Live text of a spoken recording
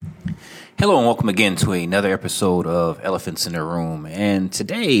Hello and welcome again to another episode of Elephants in the Room. And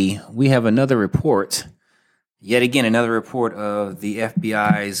today we have another report, yet again, another report of the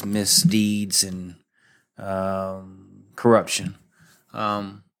FBI's misdeeds and corruption.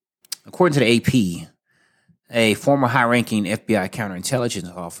 According to the AP, a former high-ranking FBI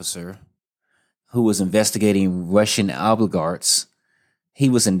counterintelligence officer who was investigating Russian oligarchs, he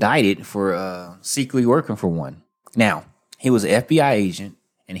was indicted for secretly working for one. Now, he was an FBI agent,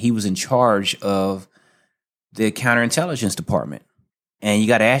 and he was in charge of the counterintelligence department. And you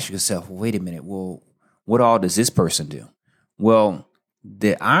got to ask yourself, well, wait a minute, well, what all does this person do? Well,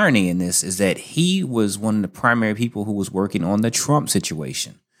 the irony in this is that he was one of the primary people who was working on the Trump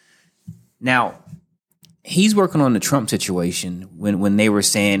situation. Now, he's working on the Trump situation when they were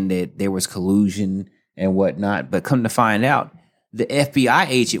saying that there was collusion and whatnot. But come to find out, the FBI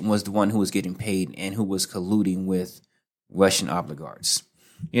agent was the one who was getting paid and who was colluding with Russian oligarchs.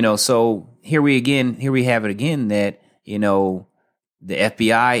 So here we have it again that, the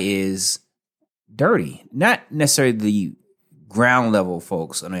FBI is dirty. Not necessarily the ground level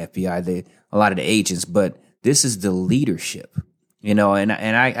folks on the FBI, a lot of the agents, but this is the leadership, and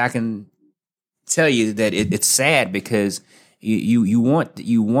I can tell you that it's sad because you want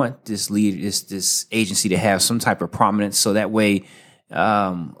this this agency to have some type of prominence so that way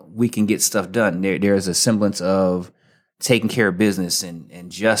we can get stuff done. There's a semblance of taking care of business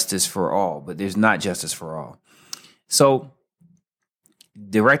and justice for all, but there's not justice for all. So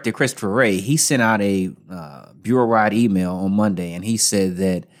Director Christopher Wray, he sent out a bureau-wide email on Monday, and he said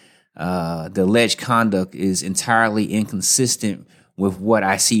that the alleged conduct is entirely inconsistent with what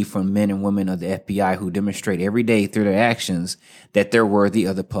I see from men and women of the FBI who demonstrate every day through their actions that they're worthy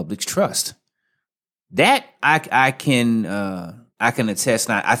of the public's trust. That I can attest,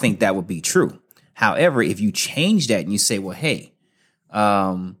 and I think that would be true. However, if you change that and you say, well, hey,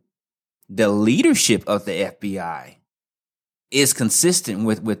 the leadership of the FBI is consistent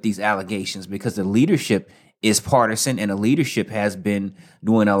with these allegations because the leadership is partisan and the leadership has been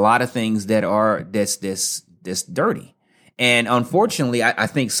doing a lot of things that's dirty. And unfortunately, I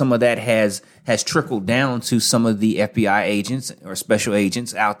think some of that has trickled down to some of the FBI agents or special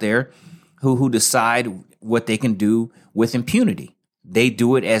agents out there who decide what they can do with impunity. They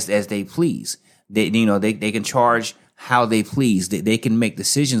do it as they please. They can charge how they please. They can make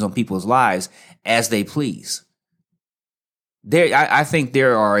decisions on people's lives as they please. I think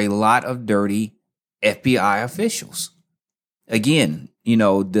there are a lot of dirty FBI officials. Again,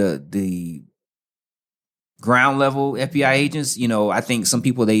 the ground level FBI agents, I think some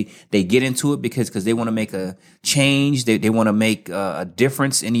people, they get into it because they want to make a change. They want to make a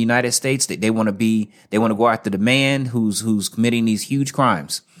difference in the United States. They want to go after the man who's committing these huge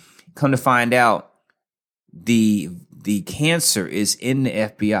crimes. Come to find out, the cancer is in the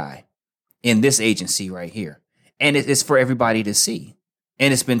FBI, in this agency right here. And it's for everybody to see.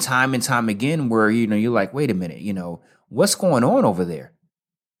 And it's been time and time again where, you're like, wait a minute, what's going on over there?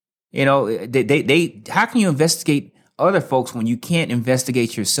 How can you investigate other folks when you can't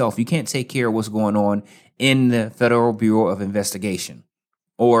investigate yourself? You can't take care of what's going on in the Federal Bureau of Investigation,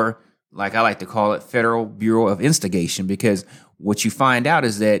 or like I like to call it, Federal Bureau of Instigation, because what you find out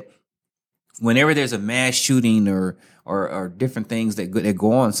is that whenever there's a mass shooting or different things that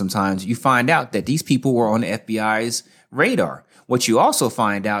go on, sometimes you find out that these people were on the FBI's radar. What you also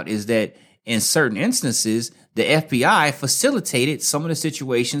find out is that in certain instances, the FBI facilitated some of the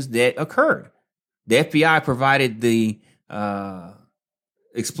situations that occurred. The FBI provided the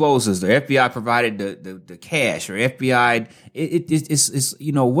explosives. The FBI provided the cash, or FBI. It's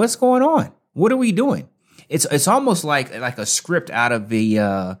what's going on? What are we doing? It's almost like a script out of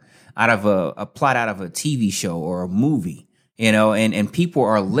a plot out of a TV show or a movie, and people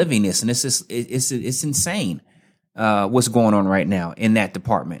are living this, and it's insane what's going on right now in that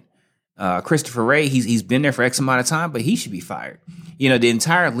department. Christopher Wray, he's been there for X amount of time, but he should be fired. The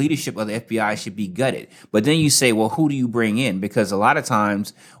entire leadership of the FBI should be gutted. But then you say, well, who do you bring in? Because a lot of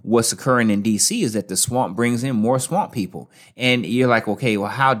times what's occurring in D.C. is that the swamp brings in more swamp people. And you're like, okay, well,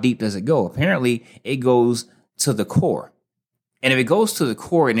 how deep does it go? Apparently it goes to the core. And if it goes to the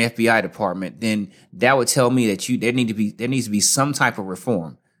core in the FBI department, then that would tell me that there needs to be some type of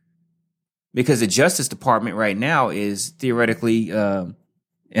reform. Because the Justice Department right now is theoretically, and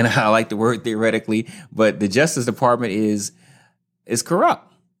I like the word theoretically, but the Justice Department is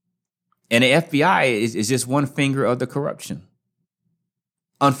corrupt. And the FBI is just one finger of the corruption.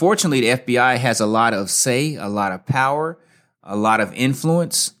 Unfortunately, the FBI has a lot of say, a lot of power, a lot of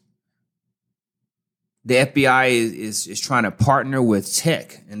influence. The FBI is trying to partner with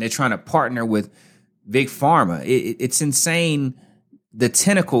tech, and they're trying to partner with big pharma. It's insane the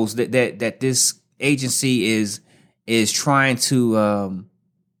tentacles that this agency is trying to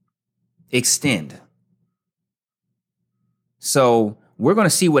extend. So we're going to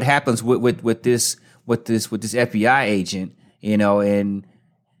see what happens with this FBI agent, and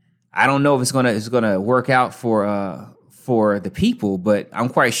I don't know if it's gonna work out for the people, but I'm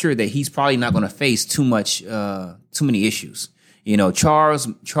quite sure that he's probably not going to face too many issues. Charles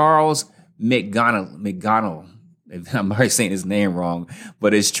McGonigal. I'm already saying his name wrong,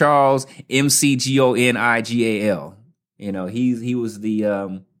 but it's Charles McGonigal. He was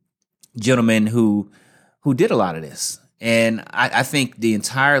the gentleman who did a lot of this. And I think the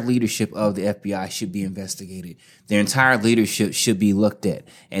entire leadership of the FBI should be investigated. Their entire leadership should be looked at.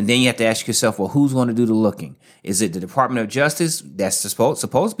 And then you have to ask yourself, well, who's going to do the looking? Is it the Department of Justice? That's supposed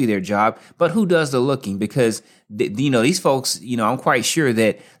to be their job. But who does the looking? Because, these folks, I'm quite sure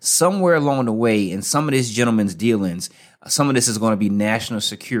that somewhere along the way in some of this gentleman's dealings, some of this is going to be national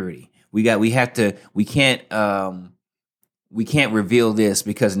security. We can't reveal this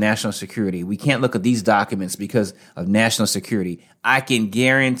because of national security. We can't look at these documents because of national security. I can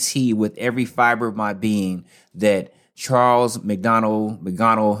guarantee with every fiber of my being that Charles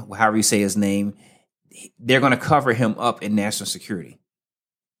McGonigal, however you say his name, they're going to cover him up in national security.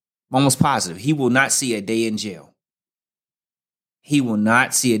 I'm almost positive. He will not see a day in jail. He will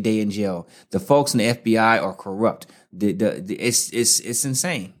not see a day in jail. The folks in the FBI are corrupt. It's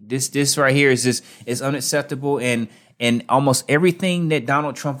insane. This right here is unacceptable, and almost everything that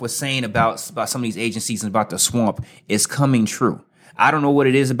Donald Trump was saying about some of these agencies and about the swamp is coming true. I don't know what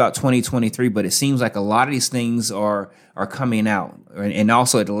it is about 2023, but it seems like a lot of these things are coming out. And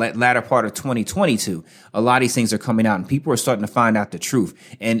also at the latter part of 2022, a lot of these things are coming out, and people are starting to find out the truth.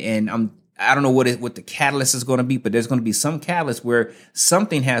 And I don't know what the catalyst is going to be, but there's going to be some catalyst where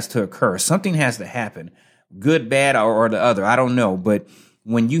something has to occur. Something has to happen, good, bad, or the other. I don't know. But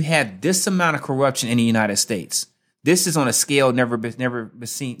when you have this amount of corruption in the United States, this is on a scale never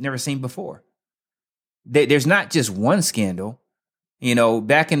seen before. There's not just one scandal.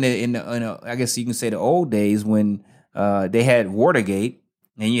 Back in the I guess you can say the old days when they had Watergate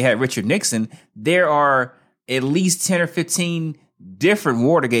and you had Richard Nixon, there are at least 10 or 15 different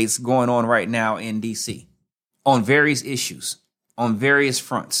Watergates going on right now in D.C. on various issues, on various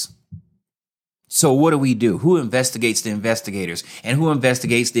fronts. So what do? Who investigates the investigators? And who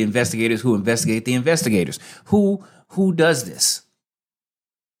investigates the investigators who investigate the investigators? Who does this?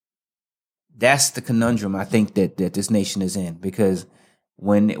 That's the conundrum I think that this nation is in, because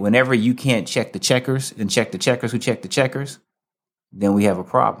whenever you can't check the checkers and check the checkers who check the checkers, then we have a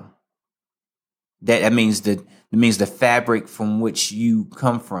problem. That means the fabric from which you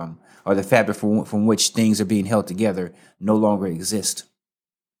come from, or the fabric from which things are being held together, no longer exist.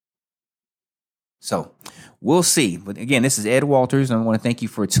 So we'll see. But again, this is Ed Walters, and I want to thank you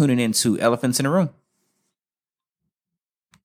for tuning in to Elephants in the Room.